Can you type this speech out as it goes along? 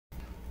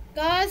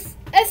Guys,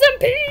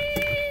 SMP!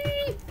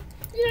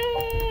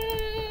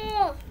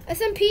 Yeah!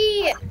 SMP!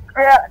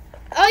 Yeah.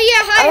 Oh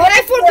yeah, hi, I'm hi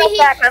gonna for be right Bihi.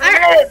 back. I'm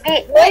gonna be.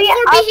 Wait, Maybe for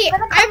I'm Bihi.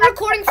 gonna come I'm back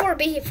recording for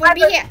Bihi. For in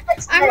Bihi.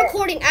 6 I'm minutes.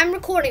 recording. I'm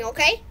recording,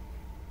 okay?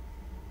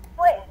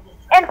 Wait,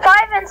 in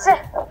 5 and 6.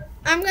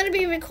 I'm gonna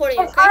be recording,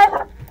 In okay?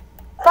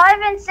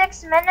 5 and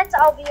 6 minutes,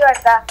 I'll be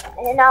right back,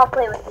 and I'll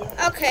play with you.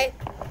 Okay.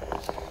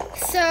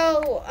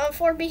 So,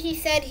 for Bihi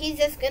said he's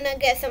just gonna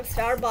get some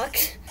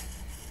Starbucks.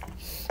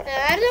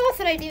 I don't know what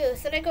should I do.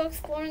 Should I go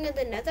exploring in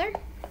the nether?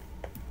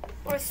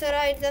 Or should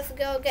I just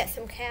go get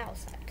some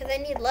cows? Because I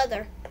need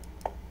leather.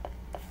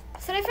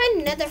 Should I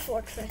find nether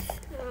fortress?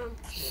 I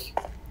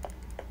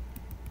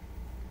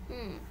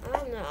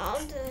don't know.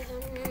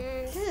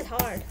 This is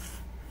hard.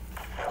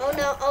 Oh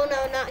no,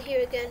 not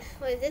here again.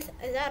 Wait, is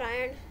that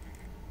iron?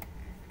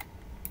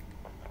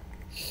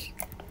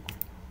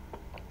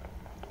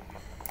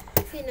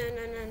 See, no.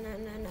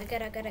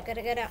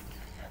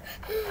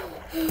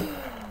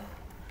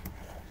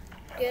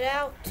 Get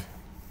out.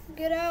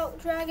 Get out,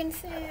 Dragon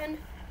Sand.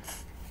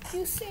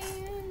 You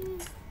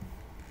sand.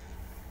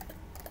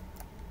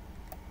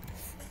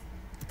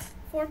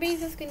 4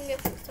 bees is gonna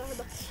get some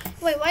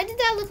Starbucks. Wait, why did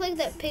that look like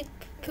that pig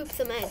pooped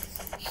some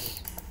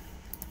eggs?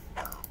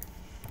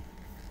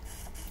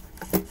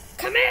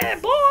 Come here,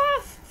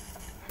 boy!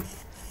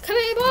 Come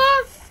here,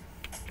 boy!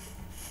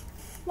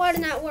 Why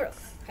did that work?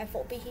 Hi,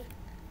 4 bee.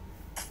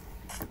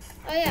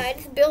 Oh yeah, I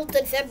just built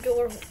the Zeb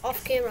door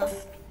off camera.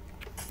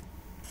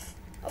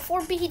 A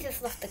 4 bee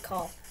just left the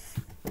call.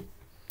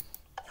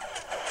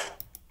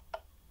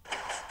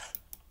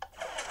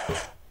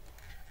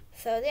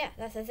 So yeah,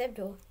 that's a Zeb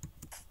door.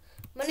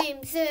 My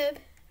name's Zeb.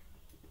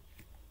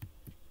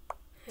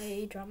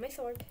 I draw my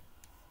sword.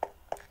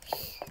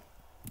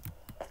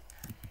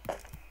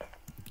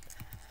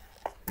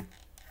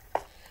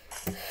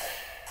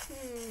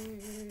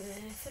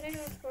 Should I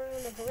go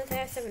exploring the village? I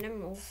have 7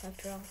 emeralds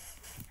after all.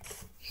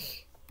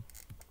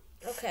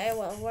 Okay,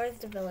 well, where's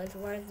the village?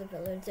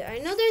 I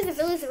know there's a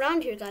village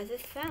around here, guys.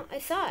 I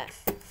saw it.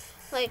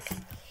 Like,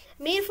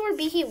 me and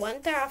 4B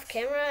went there off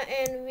camera,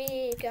 and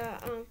we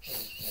got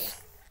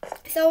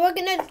so we're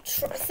gonna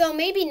so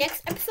maybe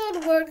next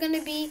episode we're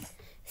gonna be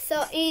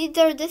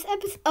either this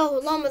episode. Oh,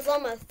 llamas.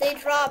 They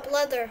drop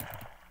leather.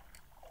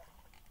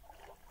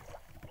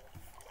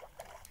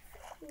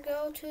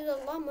 Go to the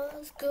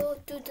llamas. Go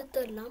to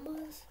the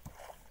llamas.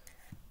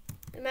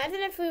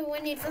 Imagine if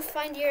when you just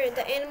find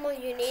the animal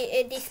you need,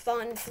 it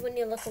despawns when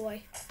you look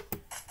away.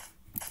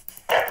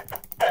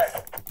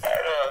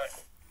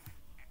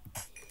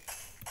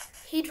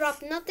 He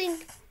dropped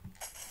nothing.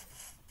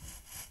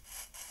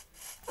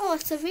 Oh, a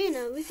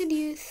savannah. We could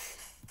use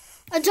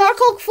a dark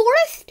oak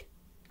forest.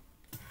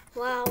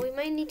 Wow, we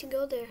might need to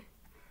go there.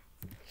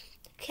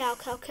 Cow.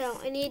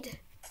 I need.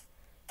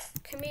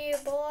 Come here,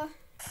 boy.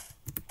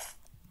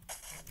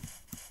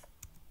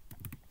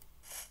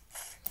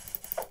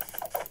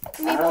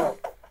 Maybe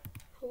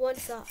one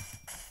shot,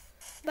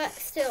 but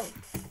still.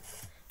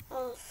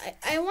 Oh,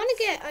 I want to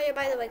get. Oh yeah,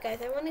 by the way,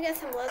 guys, I want to get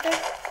some leather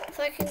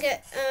so I can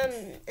get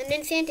an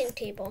enchanting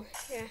table.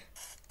 Yeah.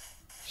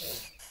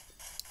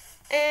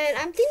 And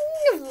I'm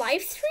thinking of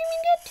live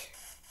streaming it.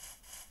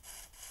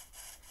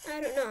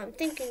 I don't know. I'm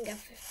thinking of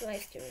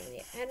live streaming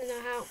it. I don't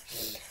know how.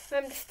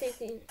 I'm just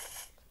thinking.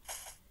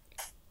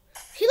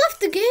 He left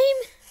the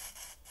game.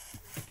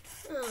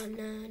 Oh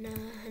no.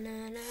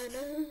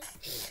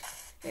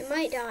 I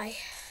might die,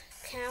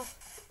 cow.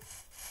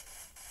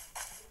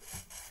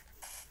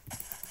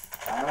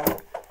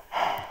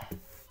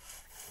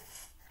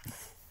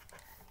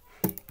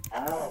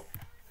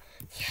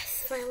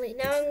 Yes, finally.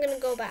 Now I'm gonna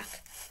go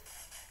back.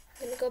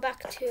 I'm gonna go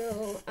back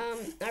to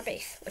our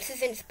base, which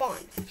is in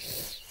spawn.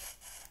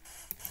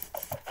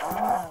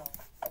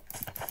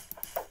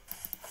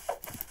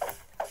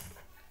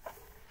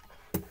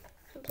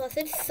 And plus,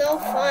 it's so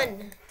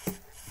fun.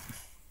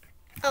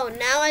 Oh,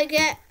 now I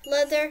get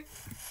leather.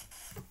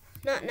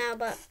 Not now,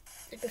 but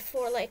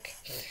before, like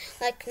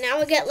now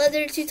I get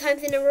leather 2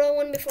 times in a row.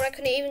 One before I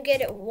couldn't even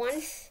get it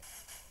once.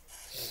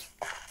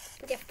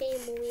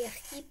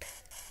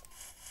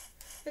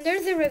 And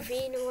there's a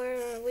ravine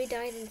where we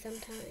died in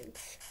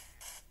sometimes.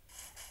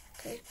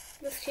 Okay,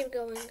 let's keep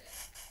going.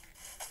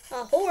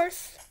 A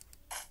horse.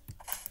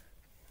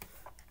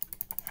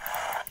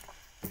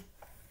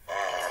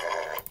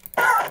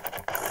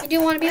 You do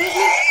want to be with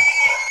me?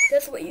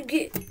 That's what you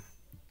get.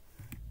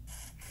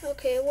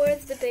 Okay,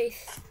 where's the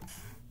base?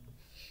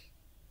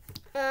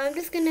 I'm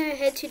just gonna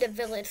head to the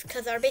village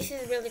because our base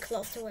is really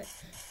close to it.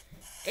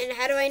 And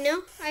how do I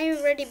know? I've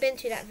already been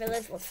to that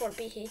village with 4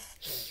 Bihi.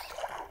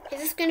 He's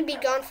just gonna be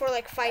gone for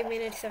like 5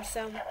 minutes or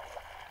so.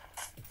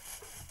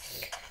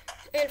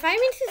 And 5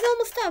 minutes is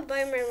almost up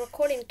by my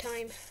recording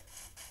time.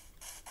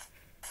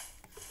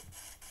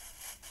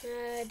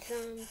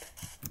 Jump.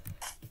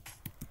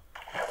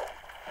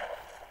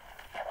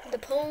 The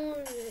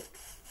pone.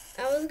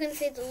 I was gonna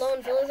say the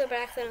lone villager, but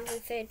I accidentally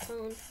said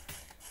pone.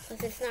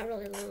 Plus, it's not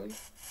really lone.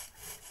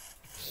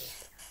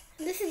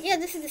 This is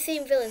the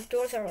same village.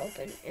 Doors are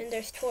open, and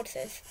there's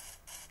torches.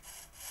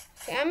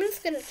 Okay, Okay, I'm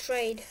just gonna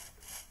trade.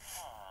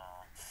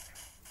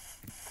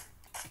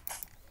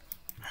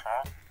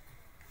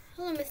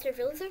 Hello, Mr.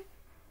 Villager.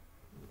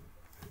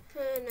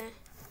 Nah.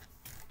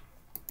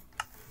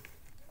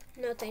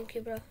 No, thank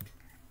you, bro.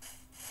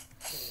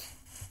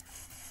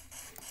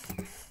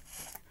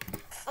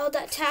 Oh,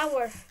 that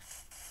tower.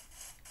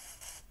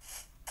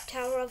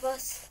 Tower of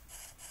us.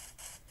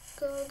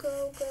 Go,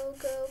 go, go,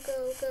 go,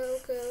 go, go,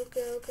 go,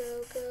 go,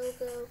 go, go,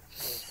 go.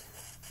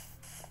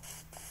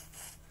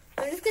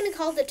 I'm just gonna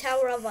call it the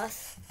Tower of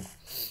Us.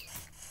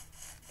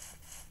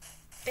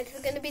 It's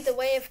gonna be the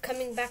way of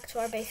coming back to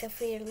our base if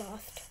we are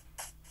lost.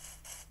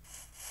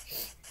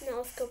 Now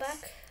let's go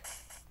back.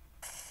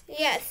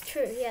 Yeah, it's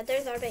true. Yeah,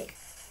 there's our base.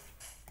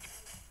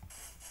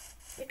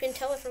 You can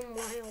tell it from a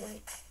mile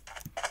away.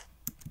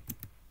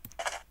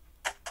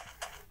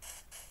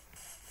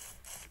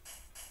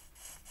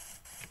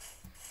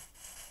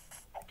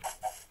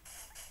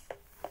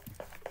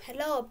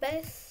 Hello,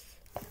 base.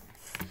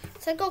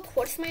 So I go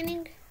quartz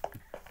mining.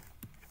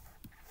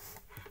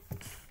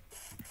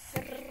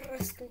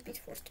 Rest in peace,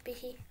 forced be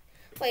he.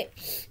 Wait,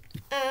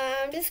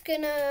 I'm just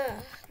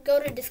gonna go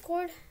to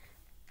Discord.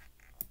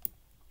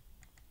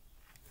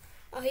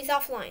 Oh, he's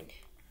offline.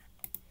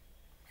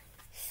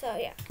 So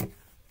yeah.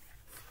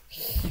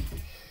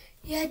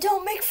 Yeah,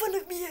 don't make fun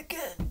of me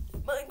again.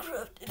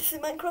 Minecraft. It's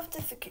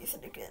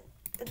Minecraftification again.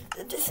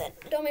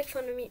 Don't make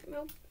fun of me.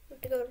 Nope. I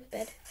have to go to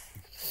bed.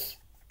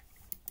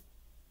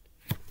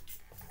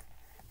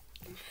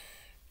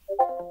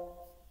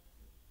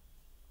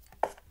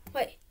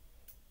 Wait.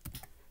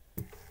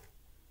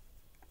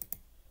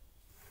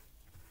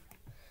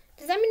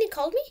 Does that mean he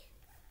called me?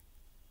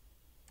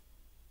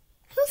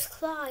 Who's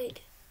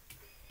Clyde?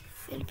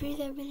 It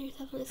appears I've been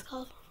yourself on this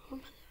call for 4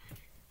 months.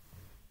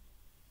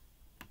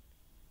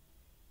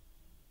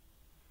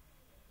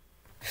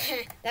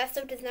 That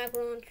stuff does not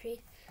grow on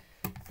trees.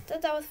 I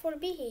thought that was for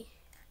Behe.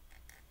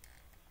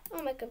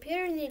 Oh, my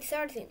computer needs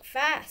charging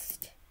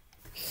fast.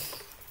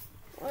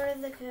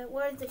 Where's the charger?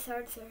 Where's the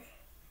charger?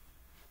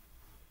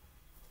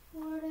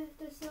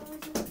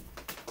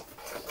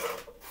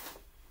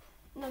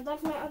 No,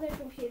 that's my other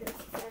computer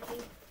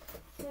charging.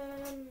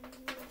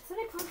 Should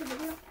I pause the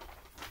video?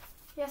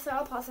 Yes,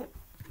 I'll pause it.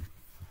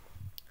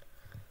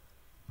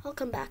 I'll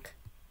come back.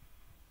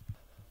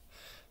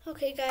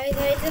 Okay, guys,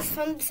 I just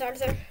found the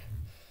charger.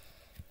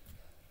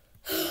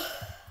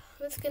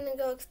 I'm just gonna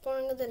go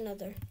exploring with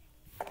another.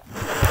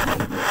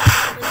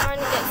 I'm trying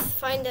to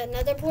find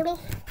another portal.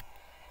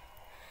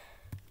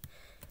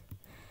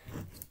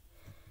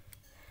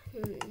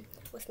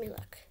 With me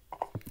luck.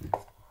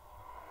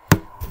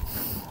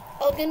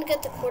 I'm gonna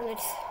get the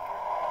coordinates.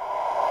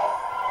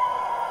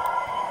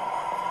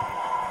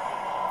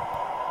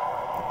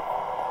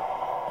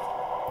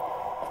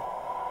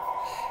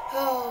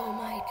 Oh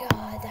my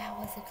god, that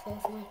was a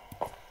close one.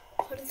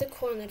 What is the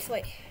coordinates?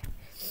 Wait.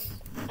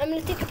 I'm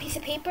gonna take a piece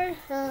of paper.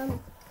 I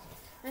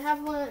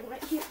have one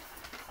right here.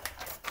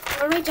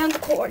 I'll write down the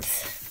chords.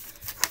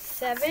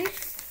 7,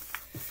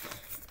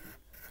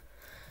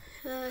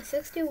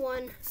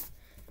 61,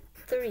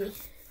 3.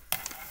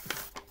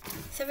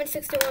 7,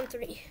 61,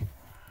 3.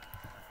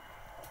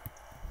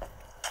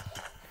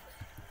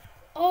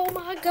 Oh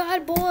my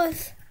god,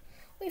 boys.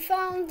 We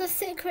found the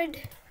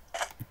sacred.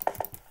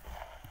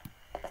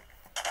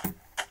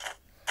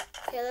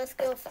 Okay, let's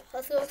go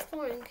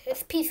exploring.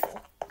 It's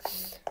peaceful.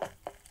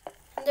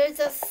 And there's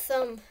just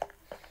some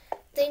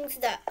things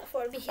that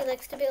he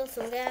likes to build,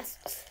 some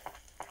ghasts.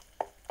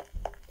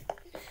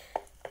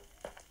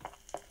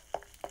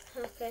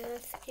 Okay,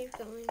 let's keep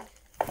going.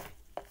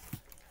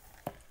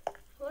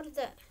 What is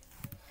that?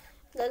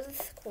 That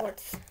is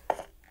quartz.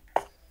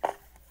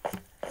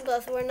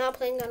 Plus, we're not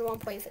playing on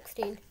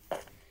 1.16.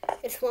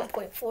 It's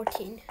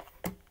 1.14.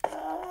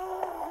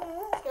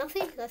 Now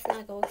see, let's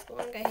not go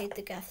exploring. I hate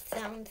the ghast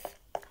sounds.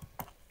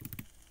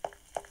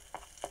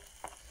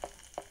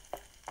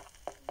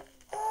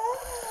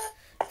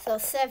 So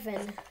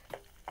 7,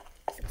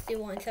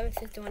 61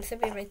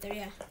 should be right there,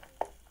 yeah.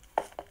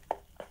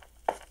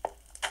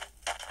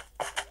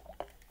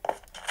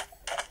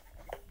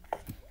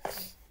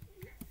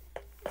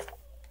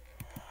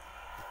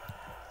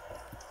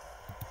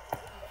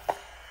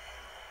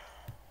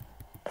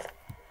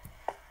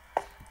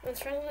 I'm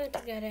struggling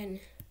to get in.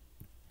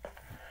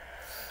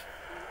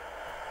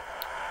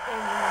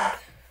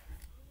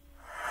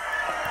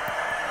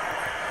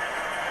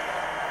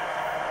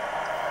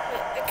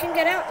 I can't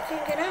get out. I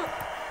can't get out.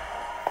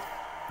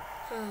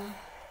 I'm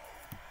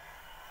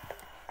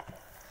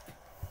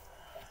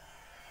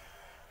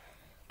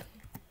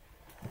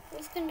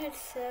just gonna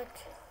check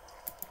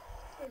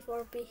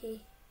before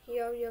Behe.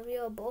 Yo, yo,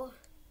 yo, boy.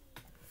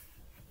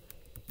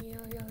 Yo,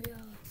 yo, yo.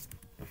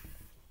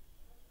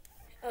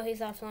 Oh,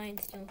 he's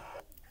offline still.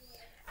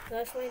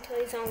 Let's wait until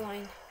he's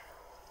online.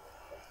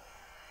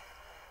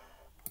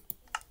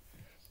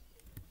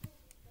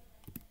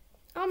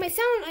 Oh, my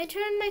sound! I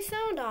turned my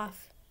sound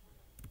off.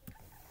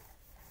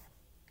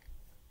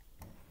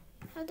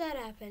 How'd that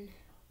happen?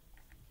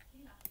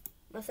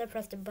 Must have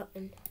pressed a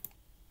button.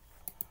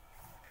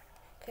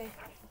 Okay.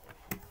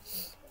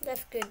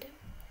 That's good.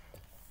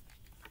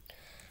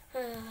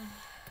 I'm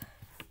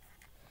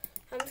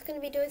just gonna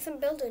be doing some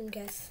building,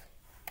 guess.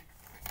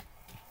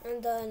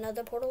 And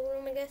another portal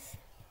room, I guess.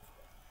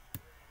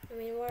 I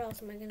mean, where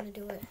else am I gonna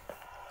do it?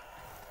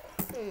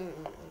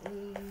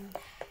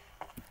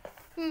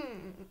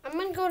 I'm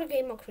gonna go to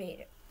Game Mode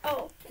Creator.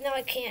 Oh, no,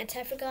 I can't.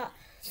 I forgot.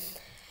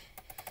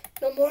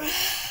 No more.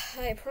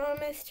 I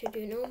promised to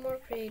do no more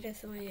creator,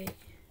 so I ain't.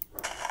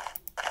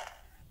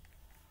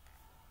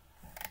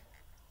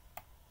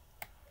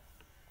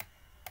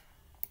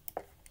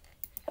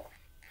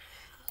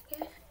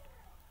 Okay.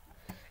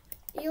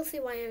 You'll see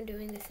why I'm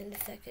doing this in a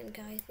second,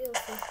 guys. You'll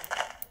see.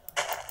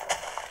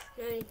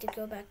 Now I need to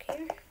go back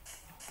here.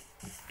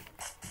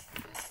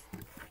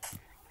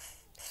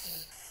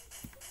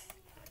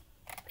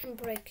 And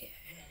break it.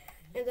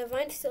 And the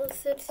vine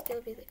should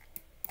still be there.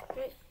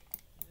 Right?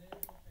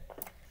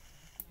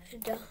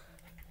 And,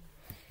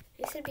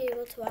 you should be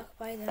able to walk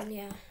by them,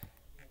 yeah.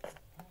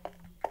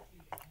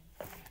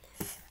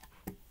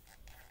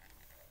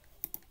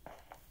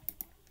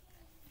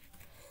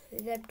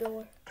 That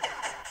door.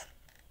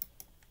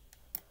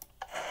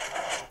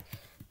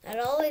 That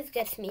always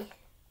gets me.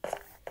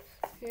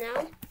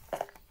 Now.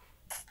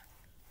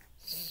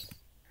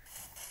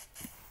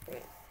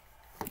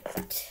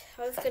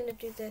 I was gonna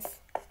do this.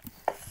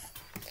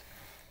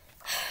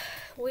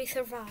 We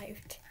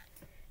survived.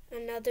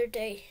 Another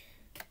day.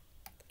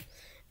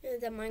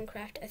 The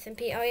Minecraft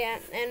SMP. Oh yeah,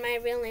 and my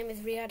real name is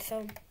Riyad,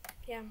 so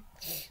yeah.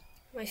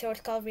 My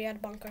short's called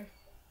Riyad Bunker.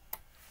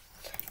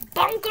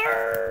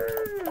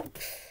 Bunker!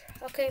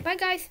 Okay, bye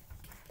guys.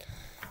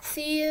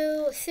 See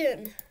you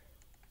soon.